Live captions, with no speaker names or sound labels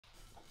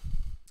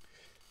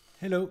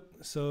Hello,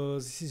 so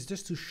this is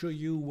just to show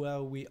you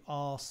where we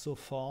are so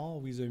far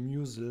with the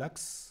Muse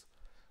LUXE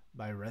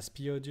by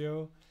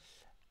RASPIAUDIO,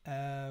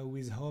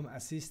 with Home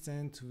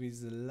Assistant,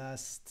 with the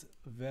last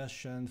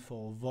version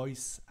for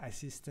voice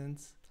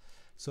assistant.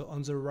 So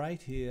on the right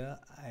here,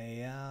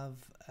 I have,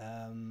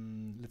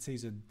 let's say,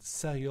 the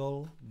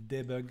serial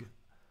debug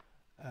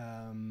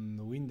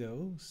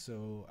window.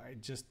 So I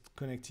just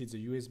connected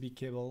the USB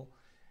cable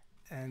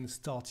and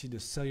started a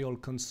serial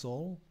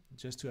console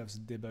just to have the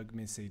debug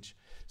message.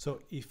 So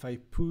if I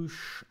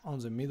push on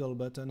the middle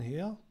button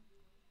here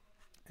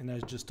and I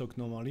just talk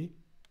normally,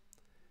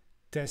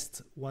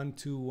 test 1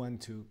 2 1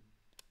 2.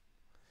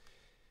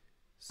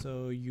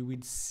 So you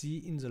will see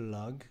in the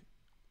log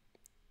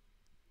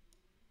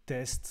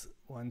test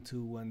 1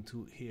 2 1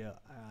 2 here.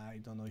 I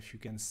don't know if you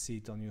can see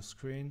it on your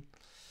screen.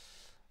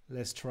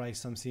 Let's try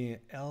something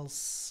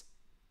else.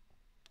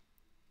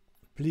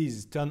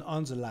 Please turn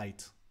on the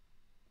light.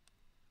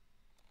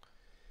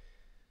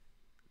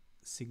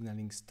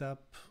 Signaling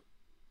stop,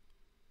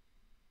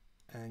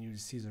 and you'll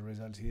see the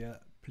result here.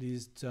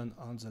 Please turn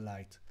on the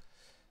light.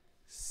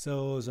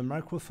 So the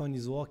microphone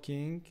is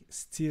working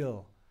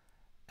still.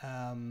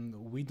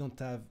 We don't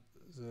have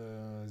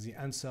the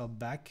answer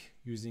back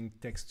using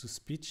text to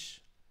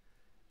speech.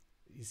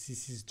 This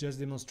is just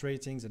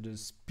demonstrating that the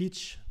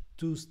speech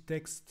to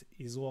text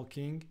is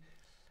working,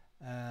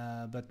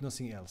 but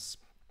nothing else.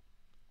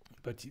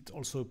 But it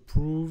also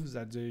proves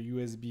that the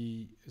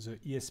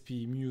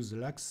ESP Muse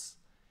LUXE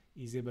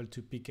is able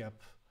to pick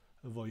up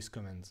a voice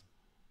command.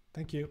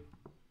 Thank you.